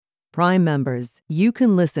Prime members, you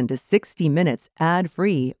can listen to 60 Minutes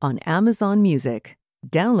ad-free on Amazon Music.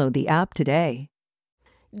 Download the app today.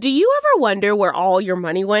 Do you ever wonder where all your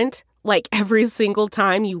money went? Like every single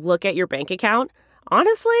time you look at your bank account?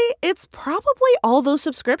 Honestly, it's probably all those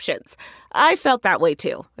subscriptions. I felt that way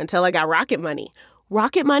too, until I got Rocket Money.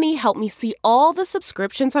 Rocket Money helped me see all the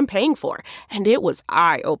subscriptions I'm paying for, and it was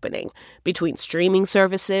eye-opening. Between streaming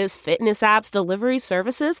services, fitness apps, delivery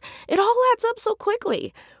services, it all adds up so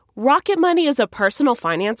quickly. Rocket Money is a personal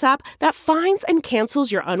finance app that finds and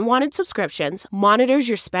cancels your unwanted subscriptions, monitors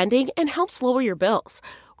your spending, and helps lower your bills.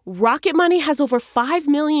 Rocket Money has over 5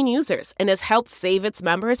 million users and has helped save its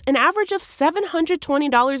members an average of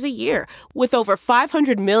 $720 a year, with over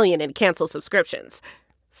 500 million in canceled subscriptions.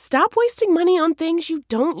 Stop wasting money on things you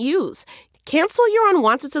don't use. Cancel your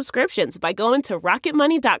unwanted subscriptions by going to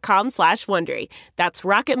rocketmoney.com/Wondery. That's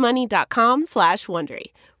rocketmoney.com/Wondery.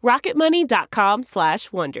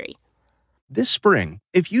 rocketmoney.com/Wondery. This spring,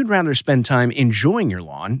 if you'd rather spend time enjoying your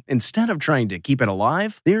lawn instead of trying to keep it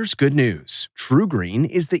alive, there's good news. TruGreen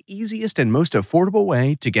is the easiest and most affordable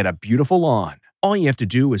way to get a beautiful lawn. All you have to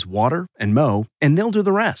do is water and mow, and they'll do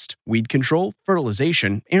the rest. Weed control,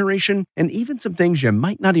 fertilization, aeration, and even some things you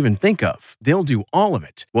might not even think of. They'll do all of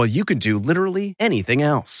it, while you can do literally anything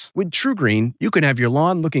else. With TruGreen, you can have your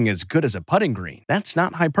lawn looking as good as a putting green. That's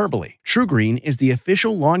not hyperbole. TruGreen is the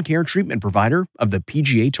official lawn care treatment provider of the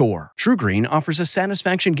PGA Tour. TruGreen offers a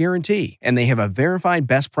satisfaction guarantee, and they have a verified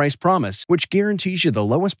best price promise, which guarantees you the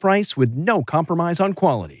lowest price with no compromise on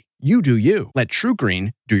quality. You do you. Let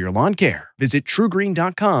TruGreen do your lawn care. Visit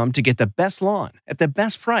TruGreen.com to get the best lawn at the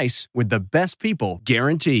best price with the best people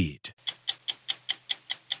guaranteed.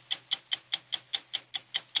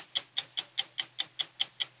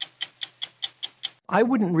 I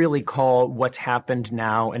wouldn't really call what's happened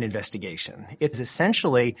now an investigation. It's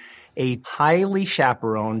essentially a highly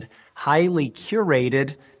chaperoned, highly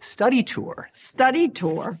curated study tour. Study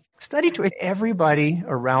tour? Study tour. Everybody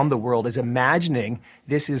around the world is imagining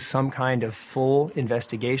this is some kind of full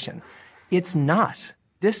investigation. It's not.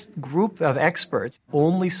 This group of experts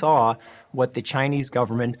only saw what the Chinese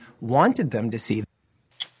government wanted them to see.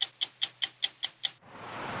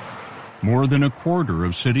 More than a quarter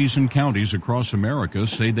of cities and counties across America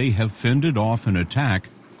say they have fended off an attack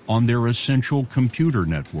on their essential computer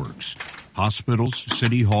networks. Hospitals,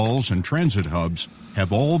 city halls, and transit hubs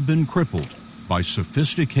have all been crippled by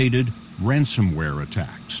sophisticated ransomware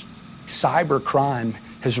attacks. Cybercrime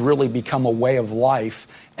has really become a way of life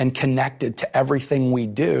and connected to everything we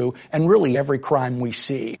do and really every crime we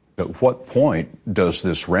see. At what point does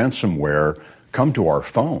this ransomware come to our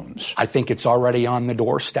phones? I think it's already on the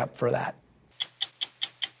doorstep for that.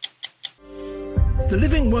 The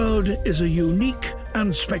living world is a unique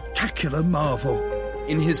and spectacular marvel.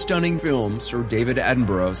 In his stunning film, Sir David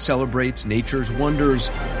Attenborough celebrates nature's wonders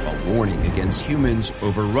while warning against humans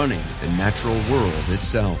overrunning the natural world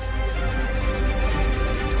itself.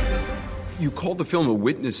 You call the film a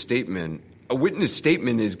witness statement. A witness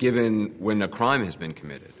statement is given when a crime has been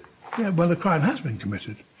committed. Yeah, well, a crime has been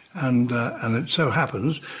committed. And it so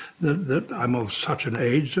happens that I'm of such an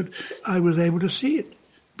age that I was able to see it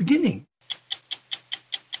beginning.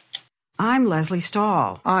 I'm Leslie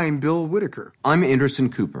Stahl. I'm Bill Whitaker. I'm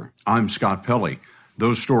Anderson Cooper. I'm Scott Pelley.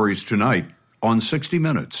 Those stories tonight on 60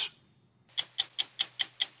 Minutes.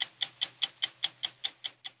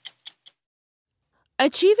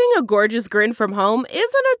 Achieving a gorgeous grin from home isn't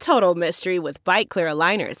a total mystery with Byte Clear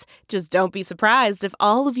aligners. Just don't be surprised if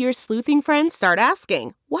all of your sleuthing friends start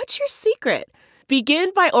asking, "What's your secret?"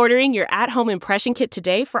 Begin by ordering your at-home impression kit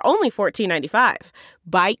today for only $14.95.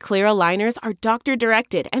 Byte Clear aligners are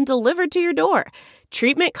doctor-directed and delivered to your door.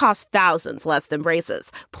 Treatment costs thousands less than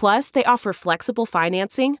braces. Plus, they offer flexible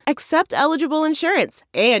financing, accept eligible insurance,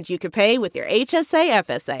 and you can pay with your HSA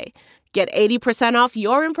FSA. Get 80% off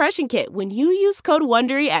your impression kit when you use code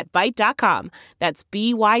WONDERY at Byte.com. That's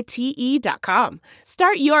BYTE.com.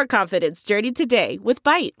 Start your confidence journey today with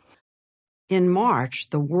Byte. In March,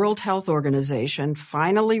 the World Health Organization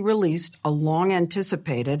finally released a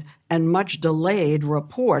long-anticipated and much delayed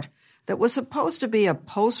report that was supposed to be a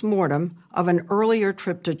post-mortem of an earlier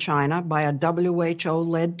trip to China by a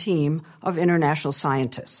WHO-led team of international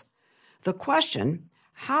scientists. The question,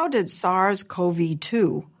 how did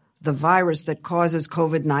SARS-CoV-2, the virus that causes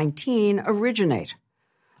COVID-19, originate?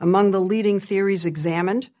 Among the leading theories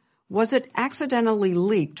examined, was it accidentally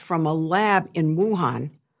leaked from a lab in Wuhan,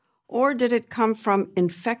 or did it come from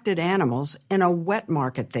infected animals in a wet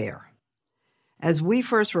market there? As we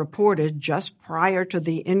first reported just prior to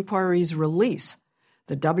the inquiry's release,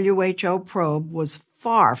 the WHO probe was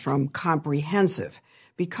far from comprehensive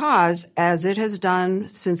because, as it has done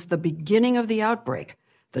since the beginning of the outbreak,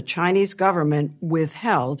 the Chinese government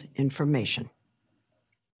withheld information.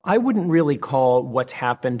 I wouldn't really call what's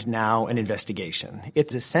happened now an investigation.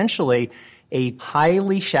 It's essentially a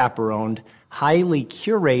highly chaperoned, highly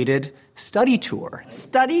curated study tour.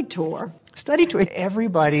 Study tour? Study tour.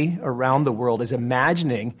 Everybody around the world is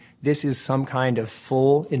imagining this is some kind of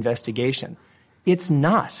full investigation. It's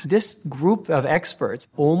not. This group of experts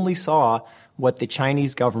only saw what the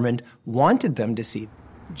Chinese government wanted them to see.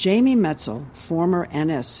 Jamie Metzel, former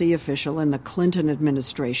NSC official in the Clinton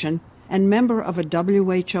administration and member of a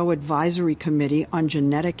WHO advisory committee on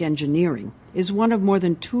genetic engineering, is one of more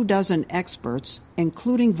than 24 experts,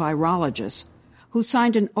 including virologists, who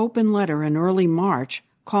signed an open letter in early March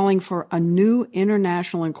calling for a new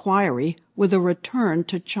international inquiry with a return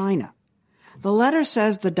to China. The letter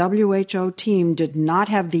says the WHO team did not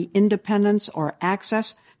have the independence or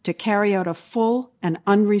access to carry out a full and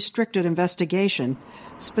unrestricted investigation,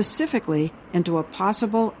 specifically into a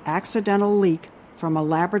possible accidental leak from a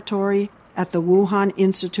laboratory at the Wuhan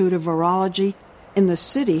Institute of Virology in the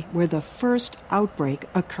city where the first outbreak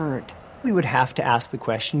occurred. We would have to ask the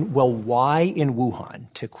question, well, why in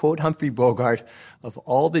Wuhan? To quote Humphrey Bogart, of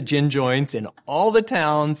all the gin joints in all the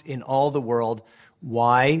towns in all the world,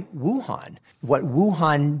 why Wuhan? What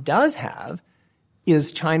Wuhan does have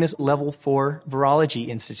is China's Level 4 Virology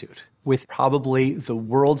Institute, with probably the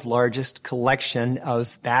world's largest collection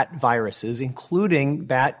of bat viruses, including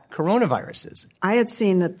bat coronaviruses. I had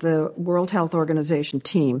seen that the World Health Organization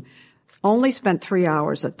team only spent 3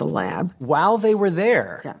 hours at the lab. While they were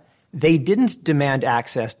there, they didn't demand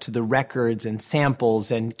access to the records and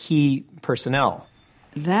samples and key personnel.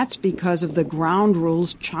 That's because of the ground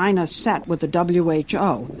rules China set with the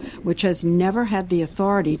WHO, which has never had the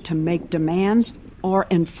authority to make demands or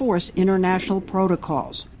enforce international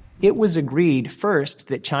protocols. It was agreed first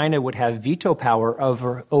that China would have veto power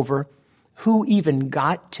over who even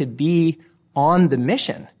got to be on the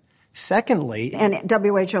mission. Secondly, and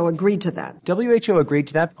WHO agreed to that. WHO agreed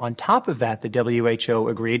to that. On top of that, the WHO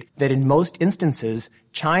agreed that in most instances,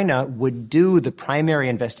 China would do the primary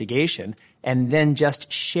investigation and then just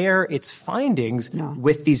share its findings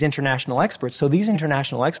with these international experts. So these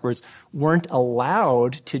international experts weren't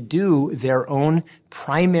allowed to do their own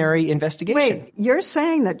primary investigation. Wait, you're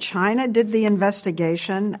saying that China did the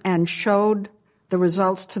investigation and showed the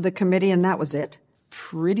results to the committee and that was it?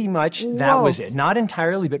 Pretty much that was it. Not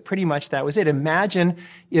entirely, but pretty much that was it. Imagine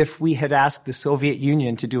if we had asked the Soviet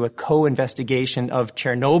Union to do a co-investigation of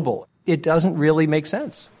Chernobyl. It doesn't really make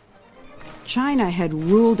sense. China had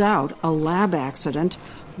ruled out a lab accident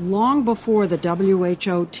long before the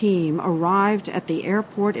WHO team arrived at the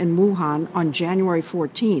airport in Wuhan on January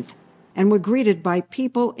 14th and were greeted by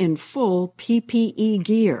people in full PPE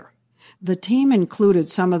gear. The team included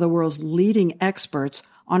some of the world's leading experts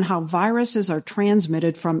on how viruses are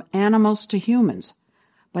transmitted from animals to humans.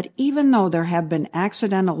 But even though there have been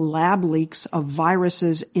accidental lab leaks of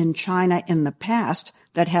viruses in China in the past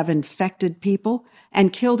that have infected people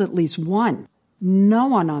and killed at least one, no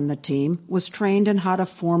one on the team was trained in how to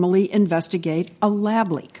formally investigate a lab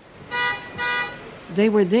leak. They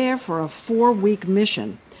were there for a 4-week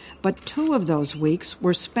mission, but 2 of those weeks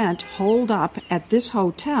were spent holed up at this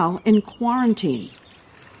hotel in quarantine.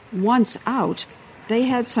 Once out, they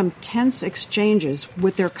had some tense exchanges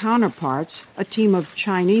with their counterparts, a team of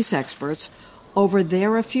Chinese experts, over their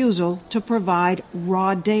refusal to provide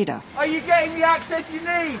raw data. Are you getting the access you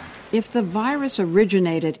need? If the virus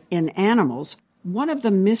originated in animals, one of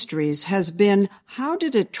the mysteries has been how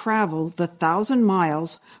did it travel the 1,000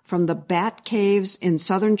 miles from the bat caves in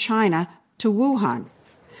southern China to Wuhan?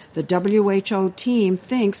 The WHO team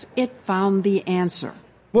thinks it found the answer.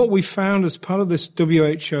 What we found as part of this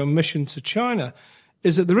WHO mission to China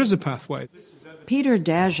is that there is a pathway. Peter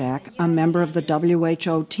Daszak, a member of the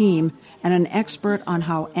WHO team and an expert on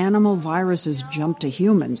how animal viruses jump to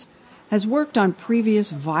humans, has worked on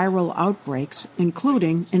previous viral outbreaks,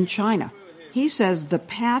 including in China. He says the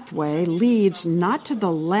pathway leads not to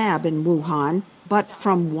the lab in Wuhan, but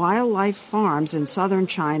from wildlife farms in southern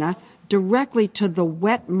China directly to the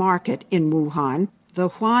wet market in Wuhan, the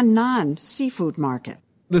Huanan seafood market.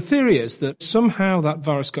 The theory is that somehow that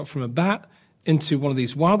virus got from a bat into one of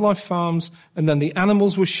these wildlife farms, and then the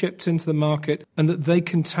animals were shipped into the market, and that they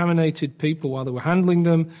contaminated people while they were handling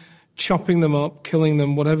them, chopping them up, killing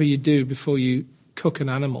them, whatever you do before you cook an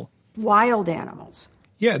animal. Wild animals?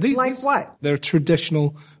 Yeah. Like what? They're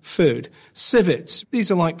traditional food. Civets,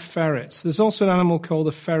 these are like ferrets. There's also an animal called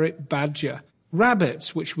a ferret badger.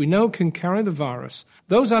 Rabbits, which we know can carry the virus,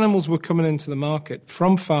 those animals were coming into the market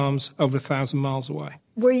from farms over 1,000 miles away.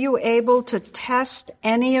 Were you able to test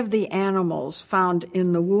any of the animals found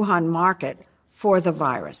in the Wuhan market for the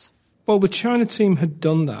virus? Well, the China team had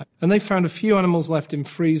done that, and they found a few animals left in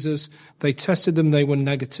freezers. They tested them, they were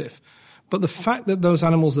negative. But the fact that those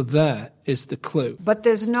animals are there is the clue. But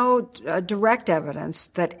there's no direct evidence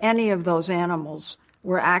that any of those animals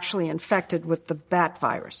were actually infected with the bat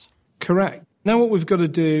virus. Correct. Now what we've got to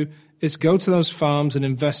do is go to those farms and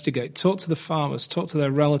investigate, talk to the farmers, talk to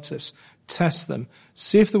their relatives, test them,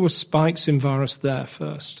 see if there were spikes in virus there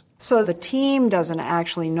first. So the team doesn't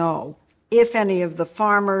actually know if any of the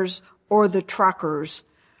farmers or the truckers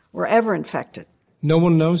were ever infected. No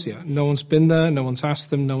one knows yet. No one's been there, no one's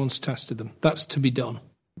asked them, no one's tested them. That's to be done.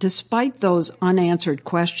 Despite those unanswered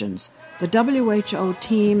questions, the WHO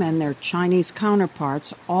team and their Chinese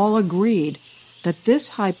counterparts all agreed that this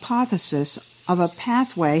hypothesis of a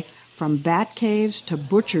pathway from bat caves to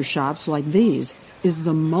butcher shops like these is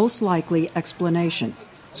the most likely explanation.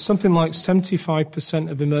 Something like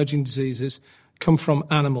 75% of emerging diseases come from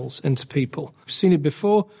animals into people. We've seen it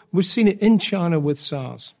before. We've seen it in China with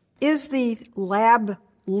SARS. Is the lab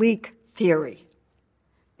leak theory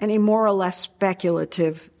any more or less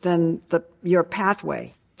speculative than your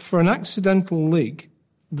pathway? For an accidental leak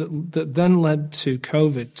that then led to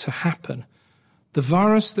COVID to happen, the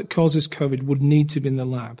virus that causes COVID would need to be in the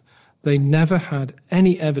lab. They never had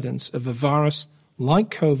any evidence of a virus like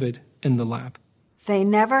COVID in the lab. They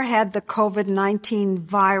never had the COVID-19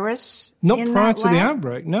 virus Not in prior that to lab? the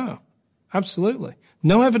outbreak, no. Absolutely.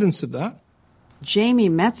 No evidence of that. Jamie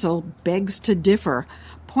Metzel begs to differ,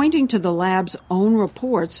 pointing to the lab's own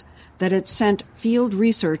reports that it sent field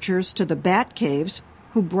researchers to the bat caves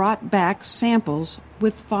who brought back samples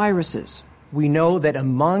with viruses. We know that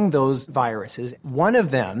among those viruses, one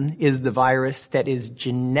of them is the virus that is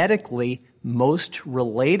genetically most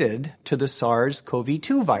related to the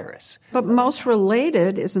SARS-CoV-2 virus. But most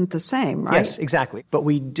related isn't the same, right? Yes, exactly. But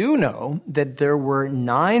we do know that there were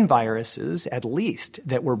 9 viruses, at least,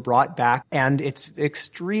 that were brought back, and it's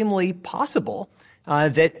extremely possible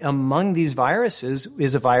that among these viruses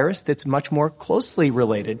is a virus that's much more closely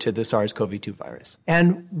related to the SARS-CoV-2 virus.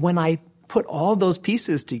 And when I put all those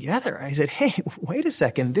pieces together, I said, hey, wait a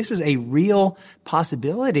second, this is a real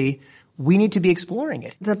possibility. We need to be exploring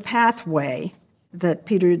it. The pathway that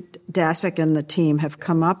Peter Daszak and the team have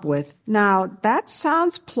come up with, now that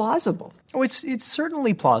sounds plausible. Oh, it's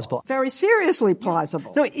certainly plausible. Very seriously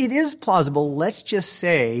plausible. No, it is plausible. Let's just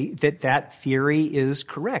say that theory is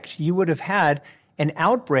correct. You would have had an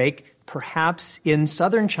outbreak perhaps in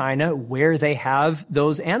southern China where they have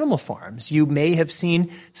those animal farms. You may have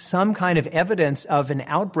seen some kind of evidence of an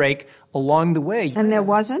outbreak along the way. And there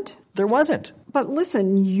wasn't? There wasn't. But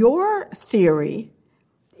listen, your theory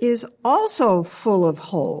is also full of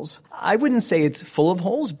holes. I wouldn't say it's full of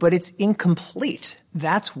holes, but it's incomplete.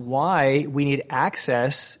 That's why we need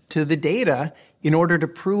access to the data in order to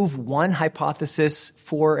prove one hypothesis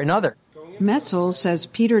for another. Metzel says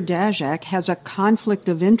Peter Daszak has a conflict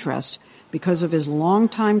of interest because of his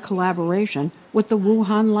longtime collaboration with the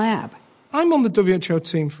Wuhan lab. I'm on the WHO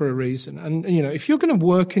team for a reason. And, if you're going to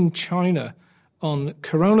work in China on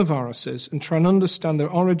coronaviruses and try and understand their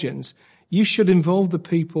origins, you should involve the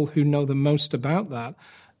people who know the most about that.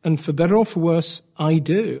 And for better or for worse, I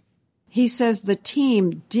do. He says the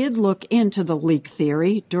team did look into the leak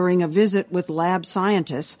theory during a visit with lab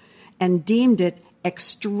scientists and deemed it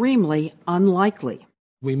extremely unlikely.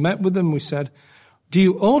 We met with them. We said, do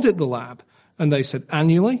you audit the lab? And they said,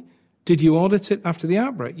 annually. Did you audit it after the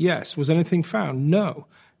outbreak? Yes. Was anything found? No.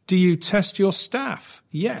 Do you test your staff?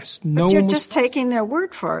 Yes. No. But you're just taking their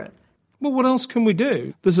word for it. Well, what else can we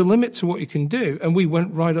do? There's a limit to what you can do, and we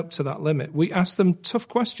went right up to that limit. We asked them tough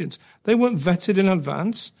questions. They weren't vetted in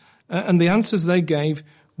advance, and the answers they gave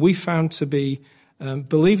we found to be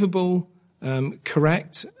believable,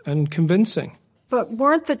 correct, and convincing. But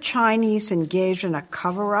weren't the Chinese engaged in a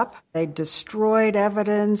cover-up? They destroyed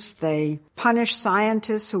evidence. They punished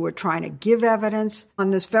scientists who were trying to give evidence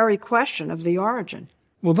on this very question of the origin.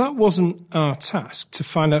 Well, that wasn't our task, to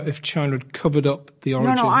find out if China had covered up the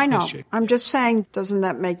origin issue. No, I know. I'm just saying, doesn't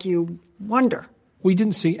that make you wonder? We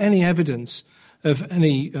didn't see any evidence of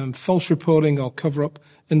any false reporting or cover-up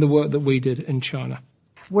in the work that we did in China.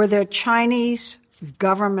 Were there Chinese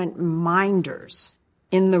government minders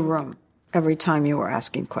in the room every time you were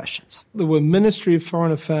asking questions? There were Ministry of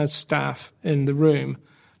Foreign Affairs staff in the room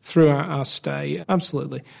throughout our stay.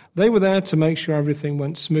 Absolutely. They were there to make sure everything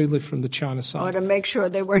went smoothly from the China side. Or to make sure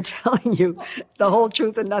they weren't telling you the whole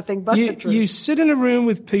truth and nothing but the truth. You sit in a room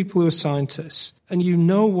with people who are scientists, and you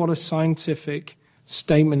know what a scientific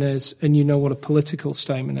statement is, and you know what a political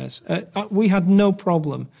statement is. We had no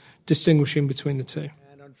problem distinguishing between the two.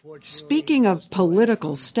 Speaking of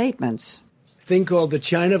political statements, a thing called the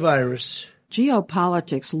China virus.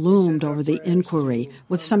 Geopolitics loomed over the inquiry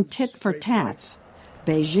with some tit for tats.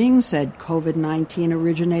 Beijing said COVID-19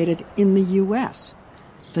 originated in the U.S.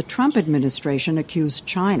 The Trump administration accused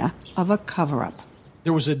China of a cover-up.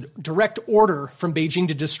 There was a direct order from Beijing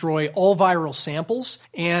to destroy all viral samples,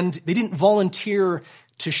 and they didn't volunteer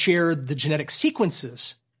to share the genetic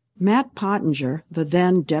sequences. Matt Pottinger, the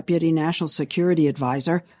then Deputy National Security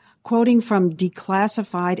Advisor, quoting from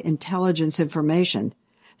declassified intelligence information,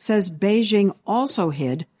 says Beijing also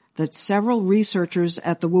hid that several researchers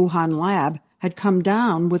at the Wuhan lab had come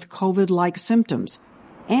down with COVID-like symptoms,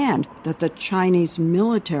 and that the Chinese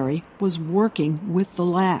military was working with the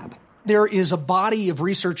lab. There is a body of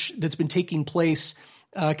research that's been taking place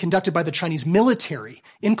conducted by the Chinese military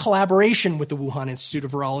in collaboration with the Wuhan Institute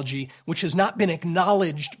of Virology, which has not been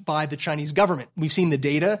acknowledged by the Chinese government. We've seen the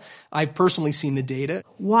data. I've personally seen the data.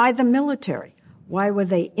 Why the military? Why were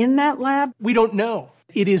they in that lab? We don't know.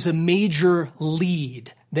 It is a major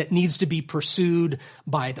lead that needs to be pursued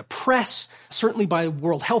by the press, certainly by the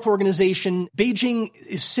World Health Organization. Beijing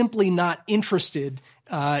is simply not interested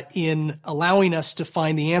in allowing us to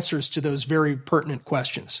find the answers to those very pertinent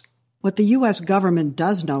questions. What the U.S. government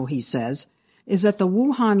does know, he says, is that the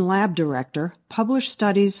Wuhan lab director published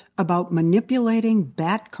studies about manipulating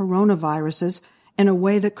bat coronaviruses in a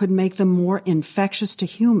way that could make them more infectious to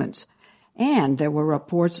humans. And there were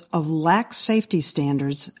reports of lax safety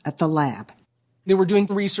standards at the lab. They were doing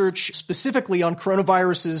research specifically on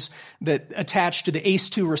coronaviruses that attach to the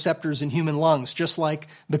ACE2 receptors in human lungs, just like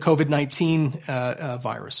the COVID-19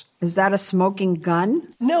 virus. Is that a smoking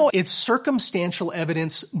gun? No, it's circumstantial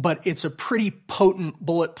evidence, but it's a pretty potent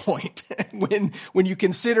bullet point when you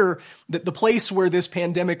consider that the place where this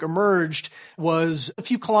pandemic emerged was a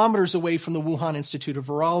few kilometers away from the Wuhan Institute of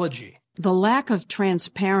Virology. The lack of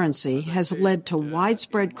transparency has led to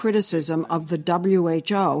widespread criticism of the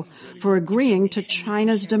WHO for agreeing to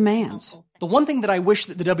China's demands. The one thing that I wish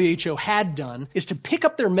that the WHO had done is to pick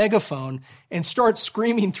up their megaphone and start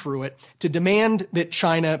screaming through it to demand that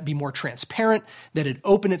China be more transparent, that it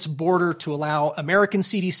open its border to allow American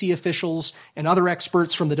CDC officials and other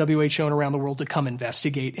experts from the WHO and around the world to come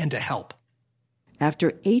investigate and to help.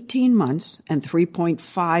 After 18 months and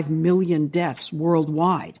 3.5 million deaths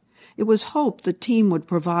worldwide, it was hoped the team would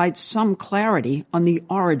provide some clarity on the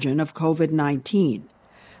origin of COVID-19.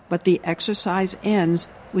 But the exercise ends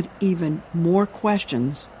with even more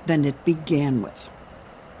questions than it began with.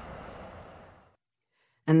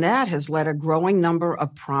 And that has led a growing number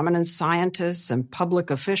of prominent scientists and public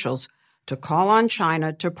officials to call on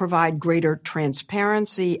China to provide greater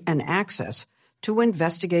transparency and access to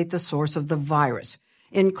investigate the source of the virus,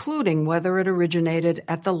 including whether it originated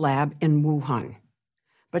at the lab in Wuhan.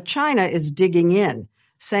 But China is digging in,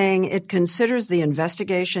 saying it considers the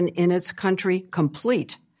investigation in its country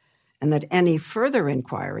complete, and that any further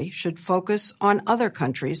inquiry should focus on other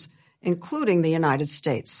countries, including the United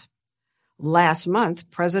States. Last month,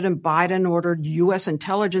 President Biden ordered U.S.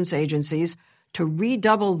 intelligence agencies to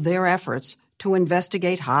redouble their efforts to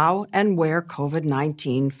investigate how and where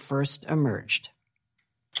COVID-19 first emerged.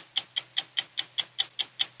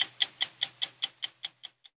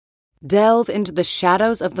 Delve into the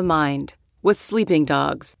shadows of the mind with Sleeping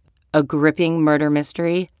Dogs, a gripping murder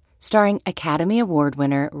mystery starring Academy Award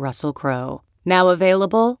winner Russell Crowe. Now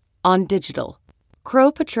available on digital.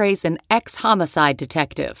 Crowe portrays an ex-homicide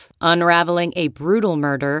detective unraveling a brutal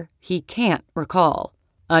murder he can't recall.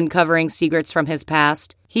 Uncovering secrets from his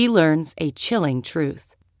past, he learns a chilling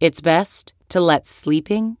truth. It's best to let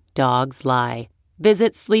sleeping dogs lie.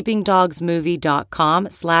 Visit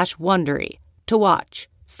sleepingdogsmovie.com/Wondery to watch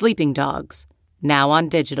Sleeping Dogs, now on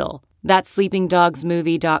digital. That's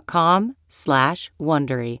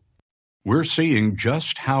sleepingdogsmovie.com/Wondery. We're seeing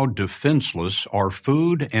just how defenseless our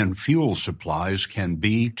food and fuel supplies can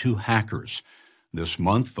be to hackers. This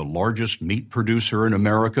month, the largest meat producer in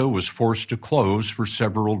America was forced to close for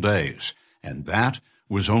several days, and that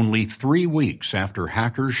was only 3 weeks after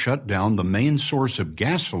hackers shut down the main source of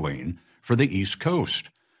gasoline for the East Coast.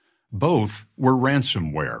 Both were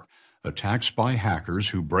ransomware, attacks by hackers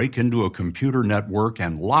who break into a computer network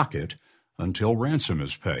and lock it until ransom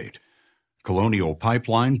is paid. Colonial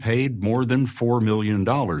Pipeline paid more than $4 million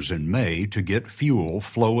in May to get fuel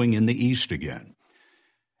flowing in the East again.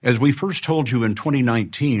 As we first told you in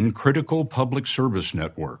 2019, critical public service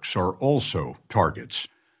networks are also targets.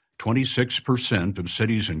 26% of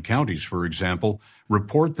cities and counties, for example,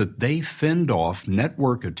 report that they fend off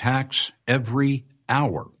network attacks every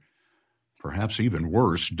hour. Perhaps even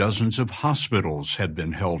worse, dozens of hospitals have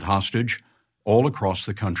been held hostage all across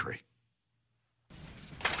the country.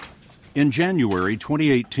 In January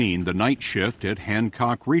 2018, the night shift at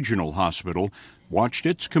Hancock Regional Hospital watched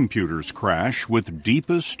its computers crash with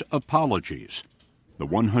deepest apologies. The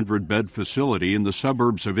 100-bed facility in the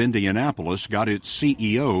suburbs of Indianapolis got its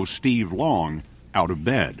CEO, Steve Long, out of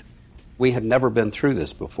bed. We had never been through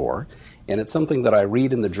this before, and it's something that I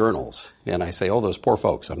read in the journals, and I say, oh, those poor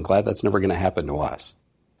folks, I'm glad that's never going to happen to us.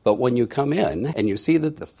 But when you come in and you see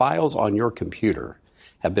that the files on your computer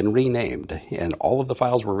have been renamed, and all of the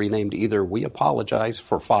files were renamed either we apologize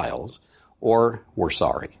for files or we're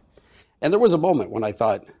sorry. And there was a moment when I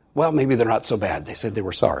thought, well, maybe they're not so bad. They said they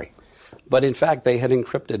were sorry. But in fact, they had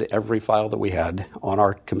encrypted every file that we had on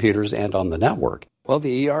our computers and on the network. Well,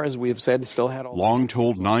 the ER, as we have said, still had all... Long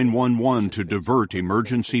told 911 to divert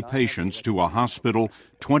emergency patients to a hospital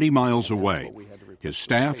 20 miles away. His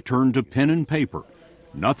staff turned to pen and paper.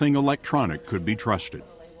 Nothing electronic could be trusted.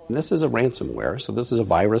 This is a ransomware, so this is a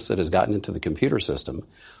virus that has gotten into the computer system.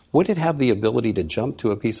 Would it have the ability to jump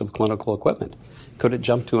to a piece of clinical equipment? Could it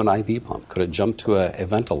jump to an IV pump? Could it jump to a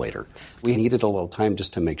ventilator? We needed a little time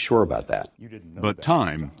just to make sure about that. But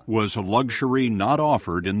time was a luxury not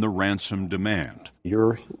offered in the ransom demand.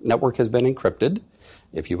 Your network has been encrypted.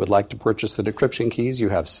 If you would like to purchase the decryption keys, you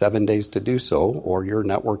have 7 days to do so, or your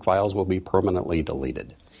network files will be permanently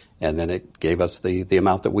deleted. And then it gave us the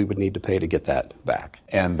amount that we would need to pay to get that back.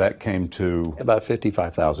 And that came to? About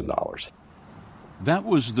 $55,000. That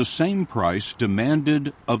was the same price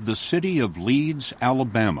demanded of the city of Leeds,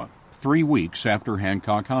 Alabama, 3 weeks after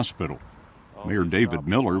Hancock Hospital. Mayor David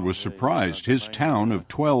Miller was surprised his town of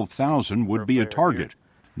 12,000 would be a target.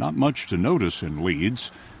 Not much to notice in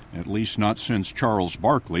Leeds, at least not since Charles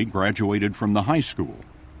Barkley graduated from the high school.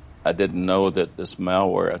 I didn't know that this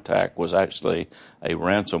malware attack was actually a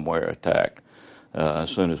ransomware attack.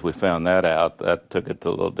 As soon as we found that out, that took it to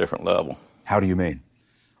a little different level. How do you mean?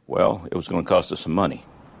 Well, it was going to cost us some money.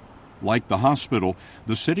 Like the hospital,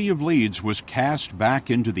 the city of Leeds was cast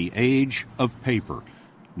back into the age of paper.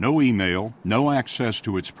 No email, no access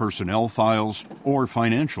to its personnel files or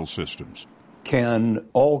financial systems. Can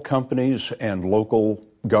all companies and local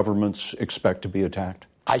governments expect to be attacked?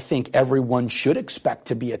 I think everyone should expect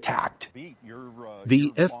to be attacked.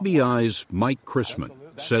 The FBI's Mike Chrisman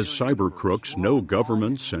says cyber crooks know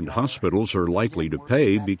governments and hospitals are likely to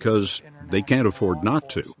pay because they can't afford not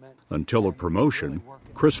to. Until a promotion,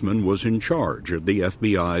 Chrisman was in charge of the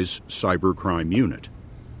FBI's cybercrime unit.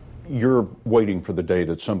 You're waiting for the day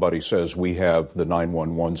that somebody says we have the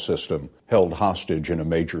 911 system held hostage in a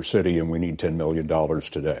major city and we need $10 million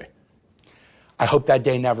today. I hope that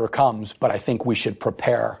day never comes, but I think we should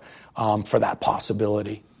prepare for that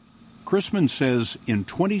possibility. Chrisman says in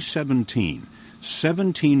 2017,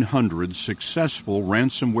 1,700 successful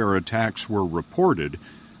ransomware attacks were reported,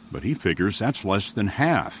 but he figures that's less than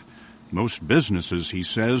half. Most businesses, he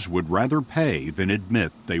says, would rather pay than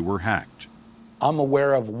admit they were hacked. I'm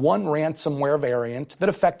aware of one ransomware variant that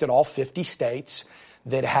affected all 50 states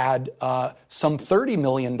that had some $30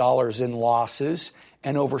 million in losses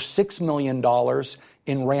and over $6 million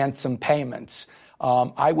in ransom payments.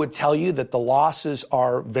 I would tell you that the losses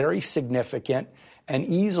are very significant and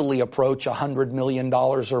easily approach $100 million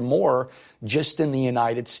or more just in the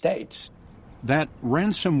United States. That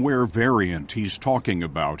ransomware variant he's talking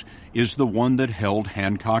about is the one that held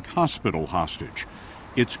Hancock Hospital hostage.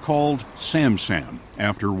 It's called SamSam,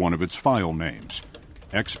 after one of its file names.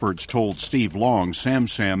 Experts told Steve Long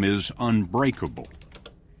SamSam is unbreakable.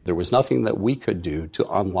 There was nothing that we could do to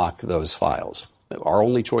unlock those files. Our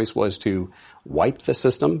only choice was to wipe the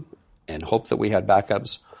system and hope that we had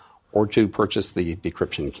backups, or to purchase the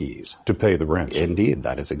decryption keys. To pay the ransom. Indeed,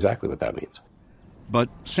 that is exactly what that means. But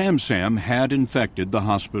SamSam had infected the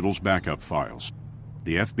hospital's backup files.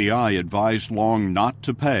 The FBI advised Long not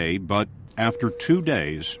to pay, but after 2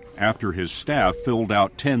 days, after his staff filled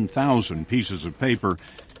out 10,000 pieces of paper,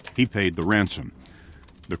 he paid the ransom.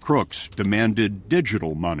 The crooks demanded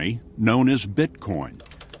digital money, known as Bitcoin.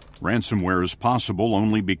 Ransomware is possible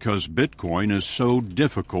only because Bitcoin is so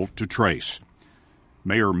difficult to trace.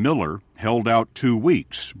 Mayor Miller held out 2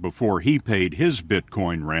 weeks before he paid his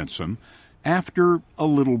Bitcoin ransom after a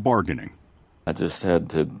little bargaining. I just had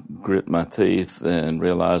to grit my teeth and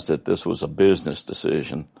realize that this was a business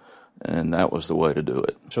decision, and that was the way to do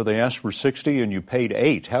it. So they asked for 60 and you paid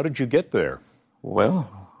 8. How did you get there?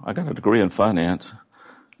 Well, I got a degree in finance.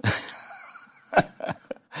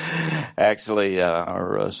 Actually,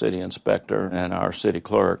 our city inspector and our city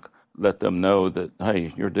clerk let them know that,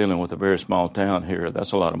 hey, you're dealing with a very small town here.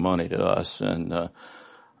 That's a lot of money to us, and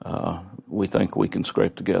we think we can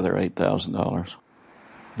scrape together $8,000.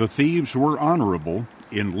 The thieves were honorable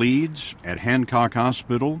In Leeds, at Hancock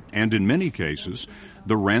Hospital, and in many cases,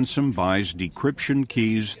 the ransom buys decryption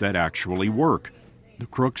keys that actually work. The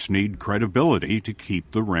crooks need credibility to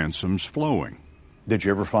keep the ransoms flowing. Did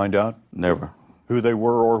you ever find out? Never. Who they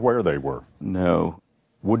were or where they were? No.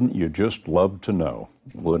 Wouldn't you just love to know?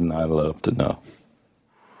 Wouldn't I love to know?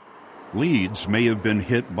 Leeds may have been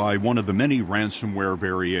hit by one of the many ransomware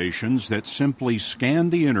variations that simply scan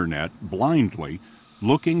the internet blindly,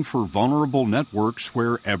 looking for vulnerable networks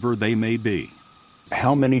wherever they may be.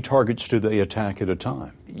 How many targets do they attack at a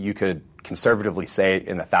time? You could conservatively say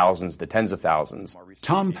in the thousands to tens of thousands.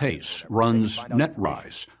 Tom Pace runs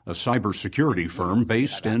NetRise, a cybersecurity firm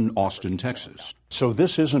based in Austin, Texas. So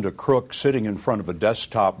this isn't a crook sitting in front of a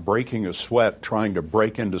desktop breaking a sweat trying to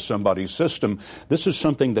break into somebody's system. This is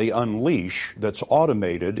something they unleash that's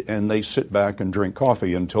automated, and they sit back and drink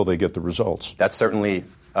coffee until they get the results. That certainly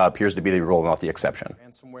appears to be the rule, not the exception.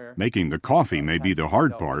 Making the coffee may be the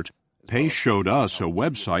hard part. Pace showed us a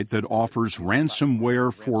website that offers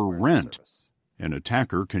ransomware for rent. An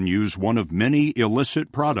attacker can use one of many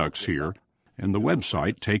illicit products here, and the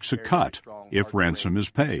website takes a cut if ransom is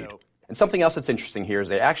paid. And something else that's interesting here is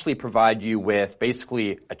they actually provide you with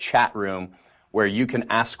basically a chat room where you can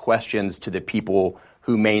ask questions to the people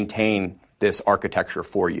who maintain this architecture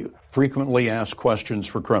for you. Frequently asked questions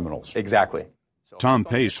for criminals. Exactly. Tom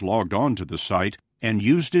Pace logged on to the site and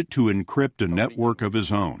used it to encrypt a network of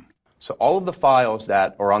his own. So all of the files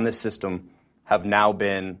that are on this system have now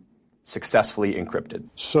been successfully encrypted.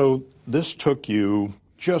 So this took you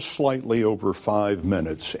just slightly over 5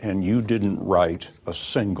 minutes, and you didn't write a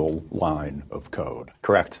single line of code.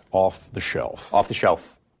 Correct. Off the shelf. Off the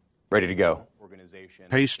shelf. Ready to go.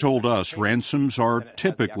 Pace told us ransoms are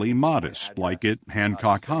typically modest, like at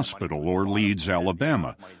Hancock Hospital or Leeds,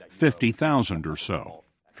 Alabama, $50,000 or so.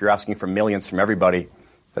 If you're asking for millions from everybody,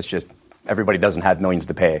 that's just, everybody doesn't have millions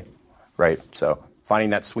to pay, right? So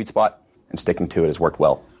finding that sweet spot and sticking to it has worked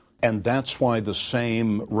well. And that's why the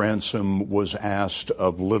same ransom was asked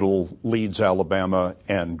of little Leeds, Alabama,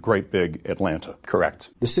 and great big Atlanta.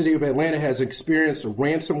 Correct. The city of Atlanta has experienced a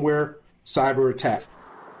ransomware cyber attack.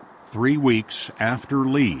 3 weeks after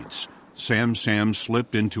Leeds, Sam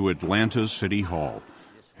slipped into Atlanta City Hall.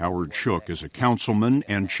 Howard Shook is a councilman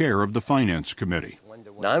and chair of the Finance Committee.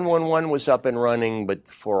 911 was up and running, but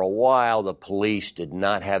for a while the police did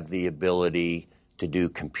not have the ability to do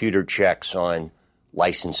computer checks on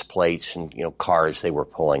license plates and, cars they were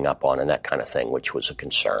pulling up on and that kind of thing, which was a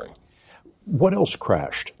concern. What else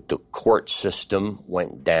crashed? The court system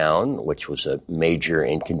went down, which was a major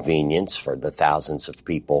inconvenience for the thousands of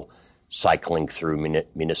people cycling through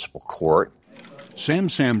municipal court. Sam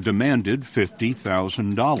demanded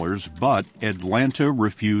 $50,000, but Atlanta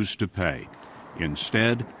refused to pay.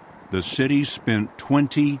 Instead, the city spent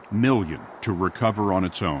 $20 million to recover on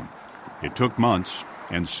its own. It took months,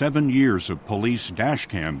 and 7 years of police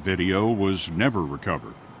dashcam video was never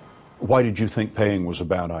recovered. Why did you think paying was a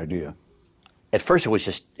bad idea? At first, it was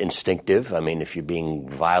just instinctive. I mean, if you're being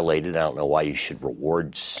violated, I don't know why you should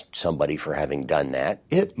reward somebody for having done that.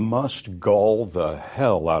 It must gall the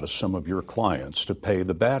hell out of some of your clients to pay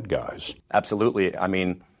the bad guys. Absolutely. I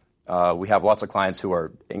mean, we have lots of clients who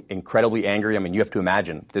are incredibly angry. I mean, you have to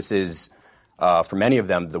imagine this is, for many of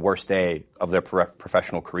them, the worst day of their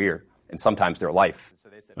professional career and sometimes their life.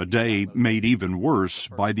 A day made even worse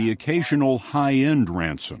by the occasional high-end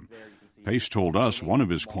ransom. Pace told us one of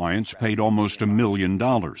his clients paid almost $1 million.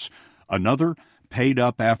 Another paid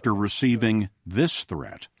up after receiving this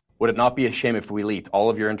threat. Would it not be a shame if we leaked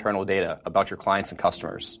all of your internal data about your clients and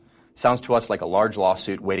customers? Sounds to us like a large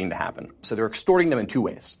lawsuit waiting to happen. So they're extorting them in two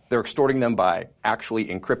ways. They're extorting them by actually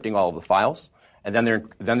encrypting all of the files, and then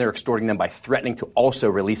they're extorting them by threatening to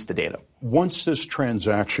also release the data. Once this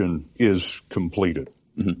transaction is completed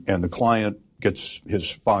and the client gets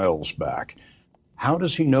his files back, how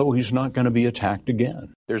does he know he's not going to be attacked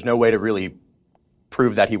again? There's no way to really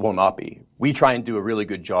prove that he will not be. We try and do a really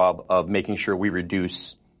good job of making sure we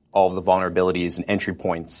reduce all of the vulnerabilities and entry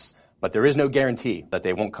points, but there is no guarantee that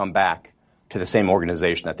they won't come back to the same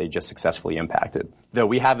organization that they just successfully impacted. Though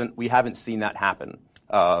we haven't seen that happen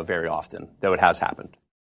very often, though it has happened.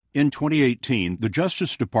 In 2018, the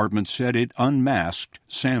Justice Department said it unmasked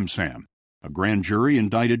Sam. A grand jury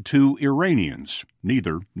indicted 2 Iranians,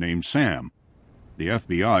 neither named Sam. The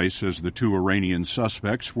FBI says the 2 Iranian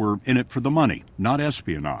suspects were in it for the money, not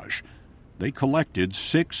espionage. They collected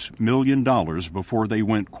 $6 million before they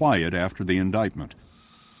went quiet after the indictment.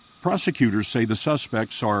 Prosecutors say the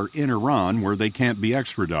suspects are in Iran, where they can't be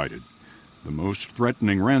extradited. The most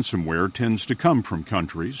threatening ransomware tends to come from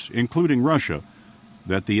countries, including Russia,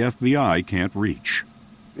 that the FBI can't reach.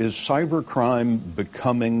 is cybercrime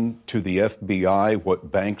becoming to the FBI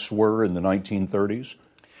what banks were in the 1930s?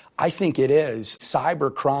 I think it is.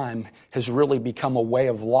 Cybercrime has really become a way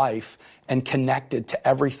of life and connected to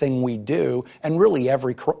everything we do and really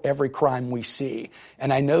every crime we see.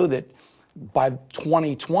 And I know that by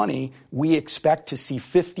 2020, we expect to see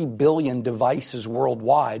 50 billion devices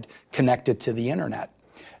worldwide connected to the internet.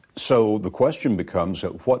 So the question becomes,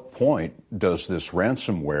 at what point does this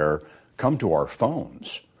ransomware come to our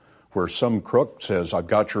phones, where some crook says, I've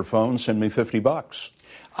got your phone, send me $50?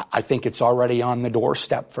 I think it's already on the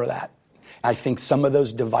doorstep for that. I think some of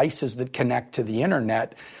those devices that connect to the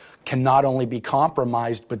internet can not only be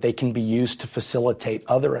compromised, but they can be used to facilitate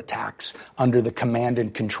other attacks under the command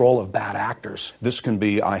and control of bad actors. This can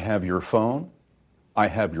be, I have your phone, I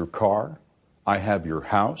have your car, I have your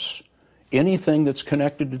house, anything that's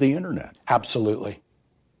connected to the internet. Absolutely.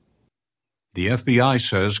 The FBI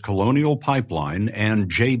says Colonial Pipeline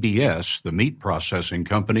and JBS, the meat processing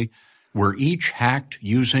company, were each hacked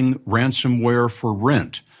using ransomware for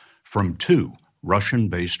rent from two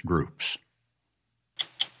Russian-based groups.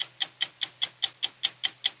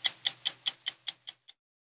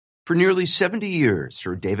 For nearly 70 years,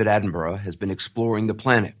 Sir David Attenborough has been exploring the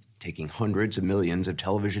planet, taking hundreds of millions of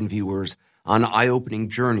television viewers on eye-opening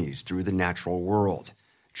journeys through the natural world.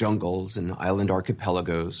 Jungles and island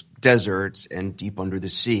archipelagos, deserts, and deep under the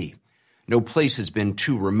sea. No place has been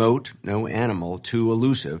too remote, no animal too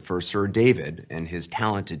elusive for Sir David and his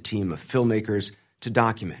talented team of filmmakers to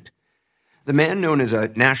document. The man known as a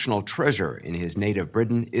national treasure in his native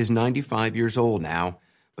Britain is 95 years old now,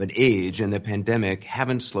 but age and the pandemic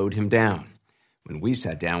haven't slowed him down. When we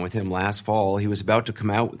sat down with him last fall, he was about to come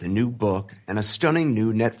out with a new book and a stunning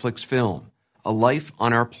new Netflix film, A Life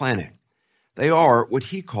on Our Planet. They are what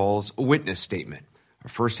he calls a witness statement, a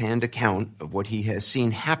first-hand account of what he has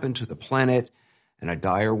seen happen to the planet and a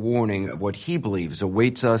dire warning of what he believes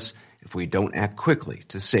awaits us if we don't act quickly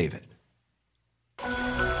to save it.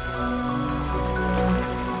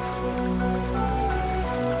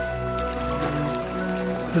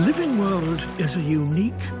 The living world is a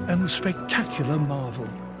unique and spectacular marvel.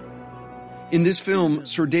 In this film,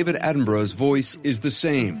 Sir David Attenborough's voice is the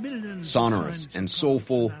same, sonorous and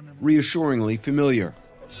soulful, reassuringly familiar.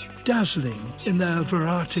 Dazzling in their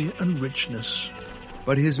variety and richness.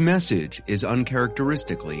 But his message is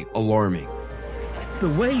uncharacteristically alarming. The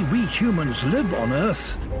way we humans live on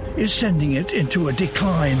Earth is sending it into a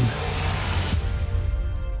decline.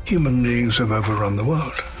 Human beings have overrun the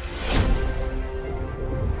world.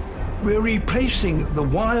 We're replacing the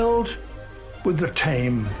wild with the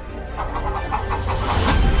tame.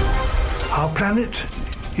 Our planet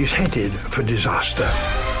is headed for disaster.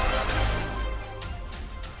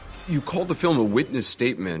 You call the film a witness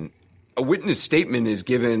statement. A witness statement is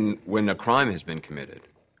given when a crime has been committed.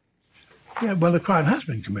 Yeah, well, a crime has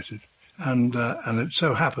been committed. And it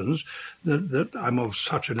so happens that I'm of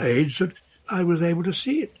such an age that I was able to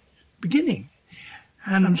see it beginning.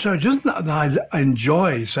 And so it isn't that I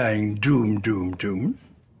enjoy saying doom, doom, doom.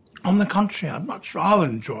 On the contrary, I'd much rather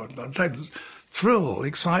enjoy it. I'd take thrill,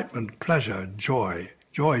 excitement, pleasure, joy,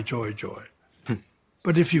 joy, joy, joy.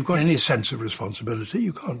 But if you've got any sense of responsibility,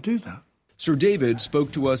 you can't do that. Sir David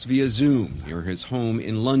spoke to us via Zoom near his home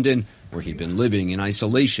in London, where he'd been living in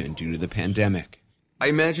isolation due to the pandemic. I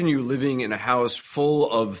imagine you living in a house full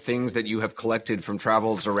of things that you have collected from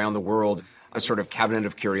travels around the world, a sort of cabinet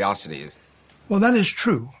of curiosities. Well, that is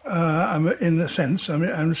true, in a sense.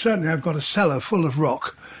 And certainly I've got a cellar full of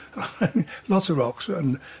rock, lots of rocks.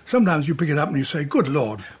 And sometimes you pick it up and you say, good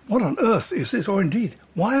Lord, what on earth is this? Or indeed,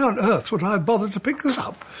 why on earth would I bother to pick this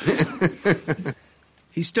up?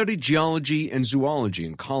 He studied geology and zoology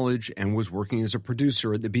in college and was working as a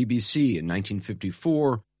producer at the BBC in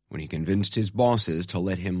 1954 when he convinced his bosses to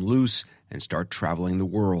let him loose and start traveling the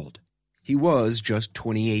world. He was just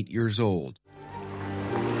 28 years old.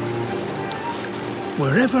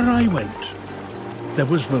 Wherever I went, there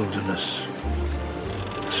was wilderness.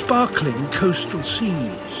 Sparkling coastal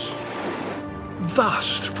seas.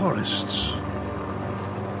 Vast forests.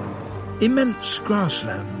 Immense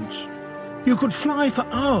grasslands. You could fly for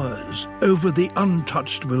hours over the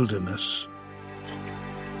untouched wilderness.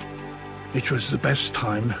 It was the best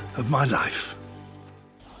time of my life.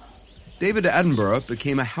 David Attenborough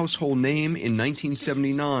became a household name in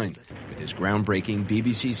 1979 with his groundbreaking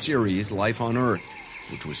BBC series Life on Earth,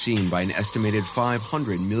 which was seen by an estimated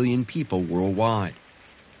 500 million people worldwide.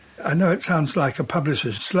 I know it sounds like a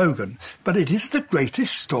publisher's slogan, but it is the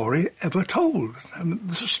greatest story ever told.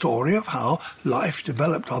 It's a story of how life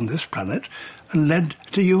developed on this planet and led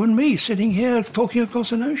to you and me sitting here talking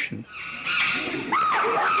across an ocean.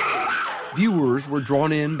 Viewers were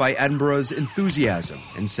drawn in by Attenborough's enthusiasm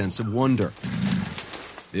and sense of wonder.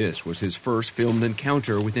 This was his first filmed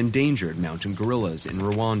encounter with endangered mountain gorillas in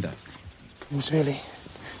Rwanda. It was really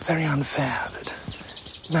very unfair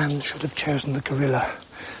that man should have chosen the gorilla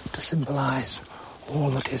to symbolize all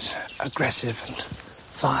that is aggressive and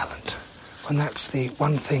violent, when that's the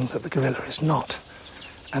one thing that the gorilla is not,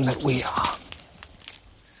 and that we are.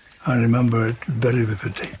 I remember it very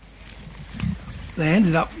vividly. They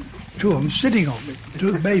ended up, two of them, sitting on me, two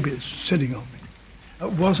of the babies sitting on me.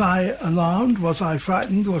 Was I alarmed? Was I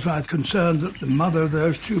frightened? Was I concerned that the mother of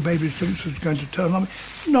those two baby chimps was going to turn on me?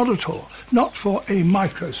 Not at all. Not for a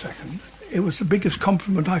microsecond. It was the biggest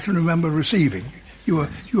compliment I can remember receiving. You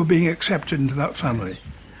were being accepted into that family.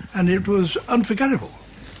 And it was unforgettable.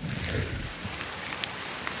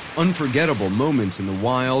 Unforgettable moments in the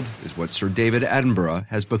wild is what Sir David Attenborough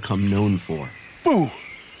has become known for. Boo!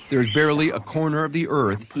 There's barely a corner of the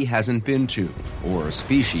earth he hasn't been to, or a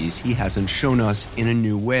species he hasn't shown us in a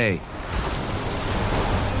new way.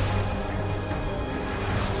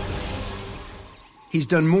 He's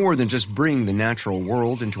done more than just bring the natural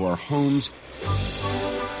world into our homes.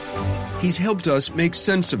 He's helped us make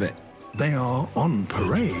sense of it. They are on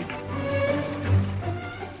parade.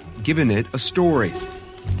 Given it a story.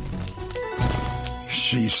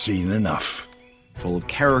 She's seen enough. Full of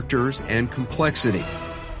characters and complexity.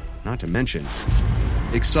 Not to mention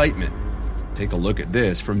excitement. Take a look at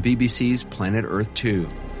this from BBC's Planet Earth 2.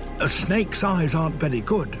 A snake's eyes aren't very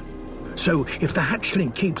good. So if the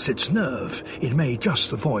hatchling keeps its nerve, it may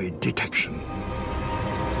just avoid detection.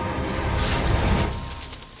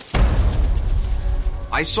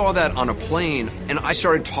 I saw that on a plane, and I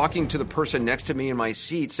started talking to the person next to me in my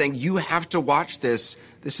seat, saying, "You have to watch this.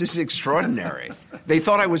 This is extraordinary." They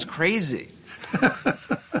thought I was crazy.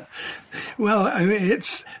 Well, I mean,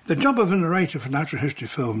 it's the job of a narrator for natural history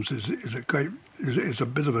films is a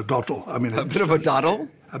bit of a doddle. I mean, a bit of a doddle?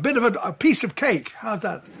 A bit of a piece of cake. How's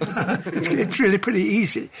that? It's really pretty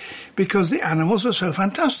easy because the animals are so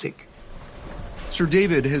fantastic. Sir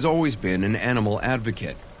David has always been an animal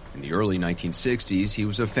advocate. In the early 1960s, he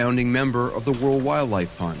was a founding member of the World Wildlife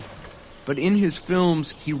Fund. But in his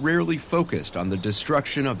films, he rarely focused on the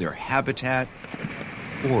destruction of their habitat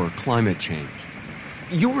or climate change.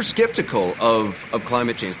 You were skeptical of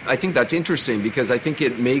climate change. I think that's interesting because I think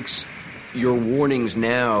it makes your warnings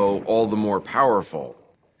now all the more powerful.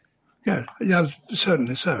 Yeah,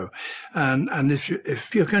 certainly so. And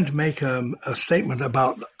if you're going to make a statement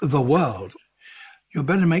about the world, you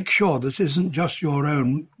better make sure that it isn't just your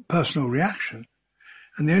own personal reaction.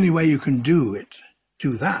 And the only way you can do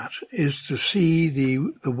that, is to see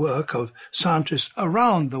the work of scientists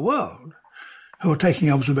around the world who are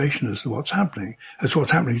taking observation as to what's happening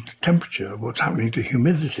to temperature, what's happening to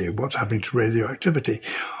humidity, what's happening to radioactivity,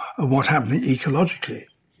 what's happening ecologically.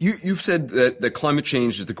 You've said that climate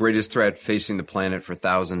change is the greatest threat facing the planet for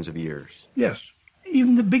thousands of years. Yes.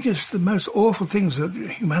 Even the most awful things that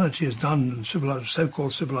humanity has done and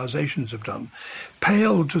so-called civilizations have done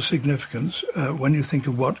pale to significance when you think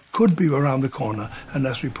of what could be around the corner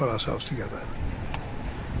unless we put ourselves together.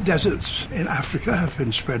 Deserts in Africa have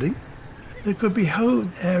been spreading. There could be whole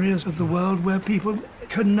areas of the world where people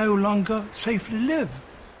can no longer safely live.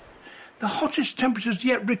 The hottest temperatures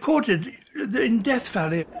yet recorded in Death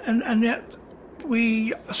Valley, and yet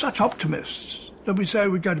we are such optimists that we say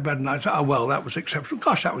we go to bed at night and say, oh, well, that was exceptional.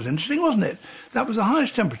 Gosh, that was interesting, wasn't it? That was the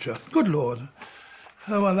highest temperature. Good Lord.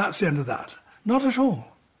 Oh, well, that's the end of that. Not at all.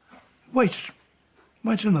 Wait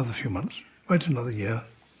another few months. Wait another year.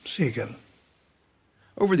 See again.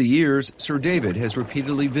 Over the years, Sir David has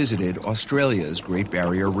repeatedly visited Australia's Great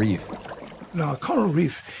Barrier Reef. Now, coral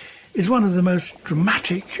reef is one of the most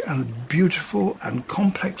dramatic and beautiful and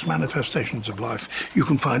complex manifestations of life you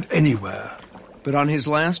can find anywhere. But on his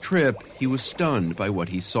last trip, he was stunned by what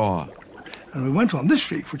he saw. And we went on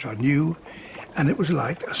this reef, which I knew, and it was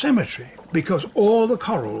like a cemetery, because all the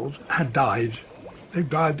corals had died. They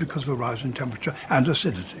died because of a rise in temperature and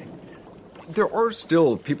acidity. There are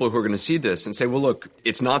still people who are going to see this and say, well, look,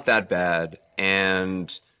 it's not that bad,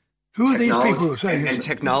 and who are these people who are saying and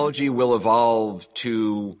technology will evolve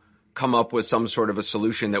to come up with some sort of a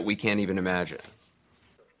solution that we can't even imagine.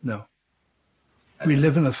 No. We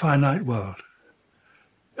live in a finite world.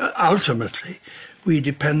 Ultimately, we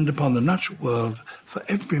depend upon the natural world for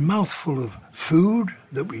every mouthful of food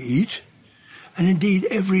that we eat, and indeed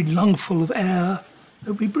every lungful of air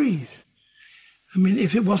that we breathe. I mean,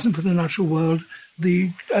 if it wasn't for the natural world,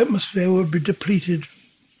 the atmosphere would be depleted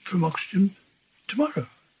from oxygen tomorrow.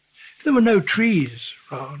 If there were no trees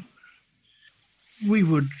around, we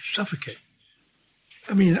would suffocate.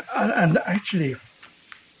 I mean, and actually,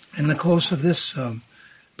 In the course of this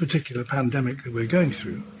particular pandemic that we're going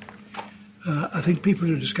through, I think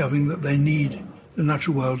people are discovering that they need the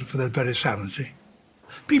natural world for their very sanity.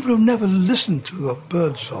 People who've never listened to the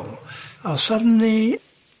bird song are suddenly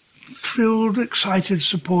thrilled, excited,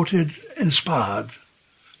 supported, inspired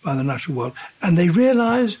by the natural world. And they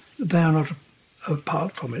realize that they are not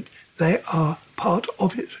apart from it. They are part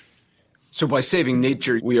of it. So by saving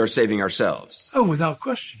nature, we are saving ourselves? Oh, without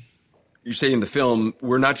question. You say in the film,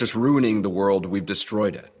 we're not just ruining the world, we've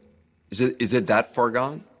destroyed it. Is it that far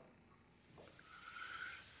gone?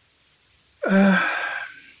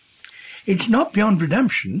 It's not beyond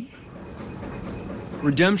redemption.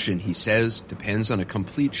 Redemption, he says, depends on a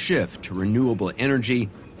complete shift to renewable energy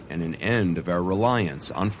and an end of our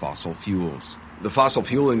reliance on fossil fuels. The fossil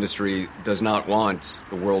fuel industry does not want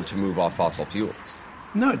the world to move off fossil fuels.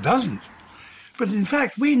 No, it doesn't. But in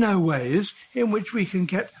fact, we know ways in which we can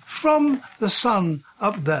get from the sun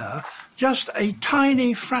up there just a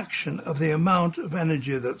tiny fraction of the amount of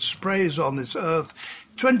energy that sprays on this earth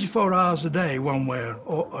 24 hours a day, one way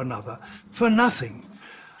or another, for nothing.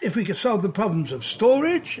 If we could solve the problems of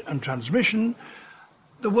storage and transmission,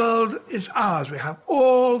 the world is ours. We have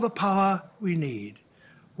all the power we need.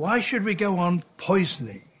 Why should we go on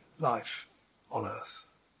poisoning life on Earth?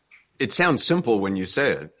 It sounds simple when you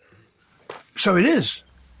say it. So it is.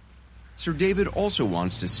 Sir David also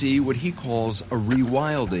wants to see what he calls a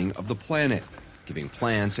rewilding of the planet, giving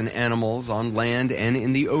plants and animals on land and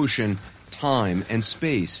in the ocean time and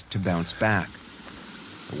space to bounce back.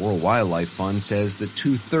 The World Wildlife Fund says that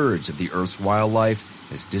 2/3 of the Earth's wildlife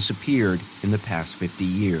has disappeared in the past 50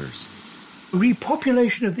 years.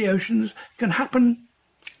 Repopulation of the oceans can happen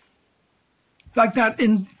like that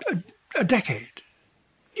in a decade,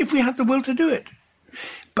 if we had the will to do it.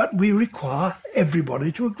 But we require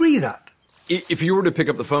everybody to agree that. If you were to pick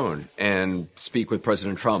up the phone and speak with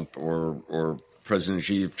President Trump or President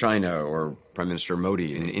Xi of China or Prime Minister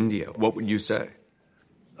Modi in India, what would you say?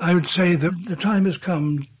 I would say that the time has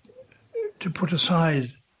come to put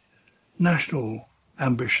aside national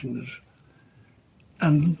ambitions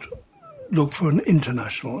and look for an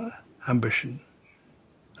international ambition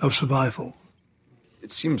of survival.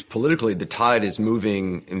 It seems politically the tide is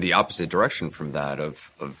moving in the opposite direction from that,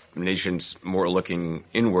 of nations more looking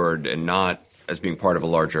inward and not as being part of a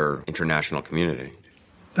larger international community.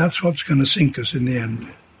 That's what's going to sink us in the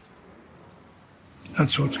end.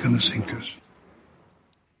 That's what's going to sink us.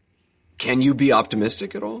 Can you be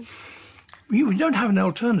optimistic at all? We don't have an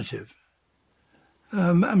alternative.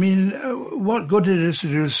 What good it is to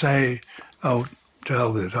do is say, oh, to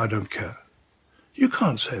hell with it, I don't care. You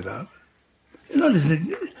can't say that. Not if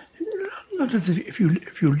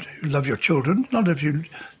you love your children, not if you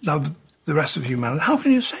love the rest of humanity. How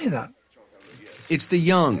can you say that? It's the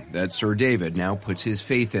young that Sir David now puts his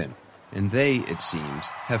faith in, and they, it seems,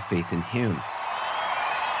 have faith in him.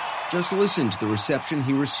 Just listen to the reception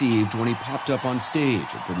he received when he popped up on stage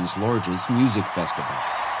at Britain's largest music festival.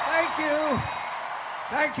 Thank you.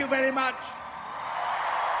 Thank you very much.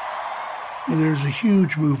 There's a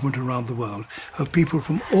huge movement around the world of people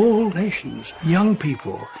from all nations, young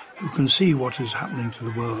people who can see what is happening to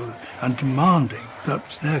the world and demanding that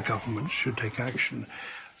their governments should take action.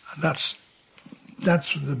 And that's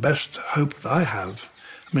the best hope that I have.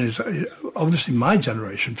 Obviously my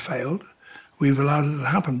generation failed. We've allowed it to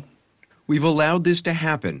happen. We've allowed this to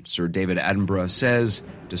happen, Sir David Attenborough says,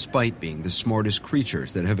 despite being the smartest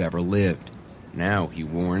creatures that have ever lived. Now, he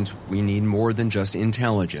warns, we need more than just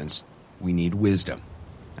intelligence. We need wisdom.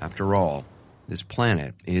 After all, this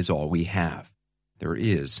planet is all we have. There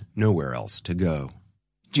is nowhere else to go.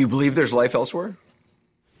 Do you believe there's life elsewhere?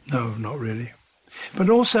 No, not really. But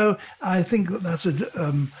also, I think that's it's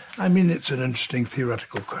an interesting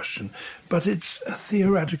theoretical question, but it's a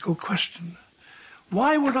theoretical question.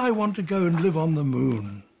 Why would I want to go and live on the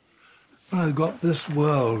moon when I've got this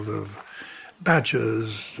world of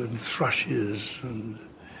badgers and thrushes and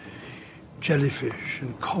jellyfish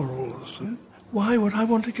and corals? Why would I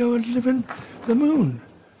want to go and live in the moon?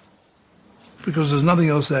 Because there's nothing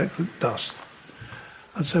else there but dust.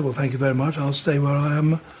 I'd say, well, thank you very much. I'll stay where I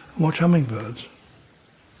am and watch hummingbirds.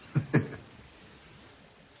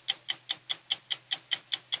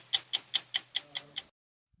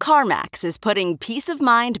 CarMax is putting peace of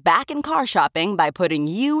mind back in car shopping by putting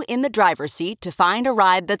you in the driver's seat to find a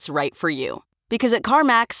ride that's right for you. Because at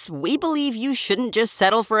CarMax, we believe you shouldn't just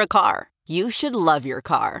settle for a car. You should love your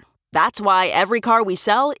car. That's why every car we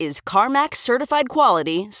sell is CarMax certified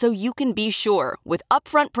quality, so you can be sure with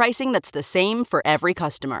upfront pricing that's the same for every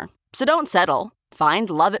customer. So don't settle. Find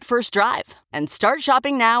love at first drive and start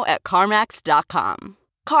shopping now at CarMax.com.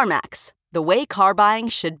 CarMax, the way car buying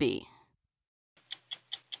should be.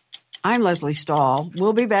 I'm Leslie Stahl.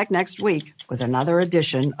 We'll be back next week with another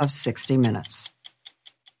edition of 60 Minutes.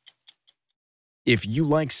 If you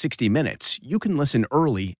like 60 Minutes, you can listen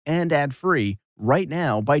early and ad-free right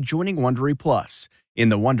now by joining Wondery Plus in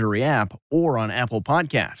the Wondery app or on Apple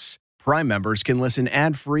Podcasts. Prime members can listen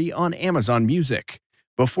ad-free on Amazon Music.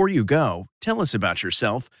 Before you go, tell us about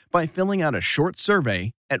yourself by filling out a short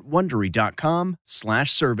survey at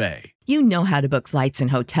Wondery.com/survey. You know how to book flights and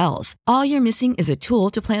hotels. All you're missing is a tool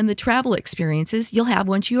to plan the travel experiences you'll have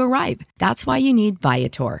once you arrive. That's why you need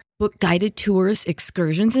Viator. Book guided tours,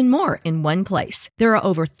 excursions, and more in one place. There are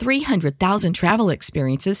over 300,000 travel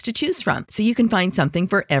experiences to choose from, so you can find something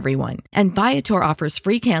for everyone. And Viator offers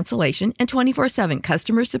free cancellation and 24/7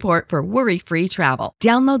 customer support for worry-free travel.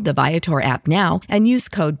 Download the Viator app now and use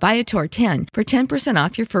code Viator10 for 10%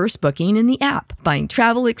 off your first booking in the app. Find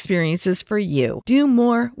travel experiences for you. Do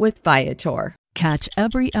more with Viator. Catch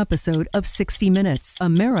every episode of 60 Minutes,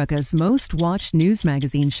 America's most watched news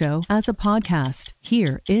magazine show, as a podcast.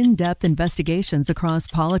 Hear in-depth investigations across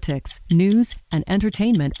politics, news, and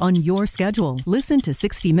entertainment on your schedule. Listen to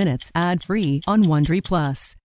 60 Minutes ad-free on Wondery Plus.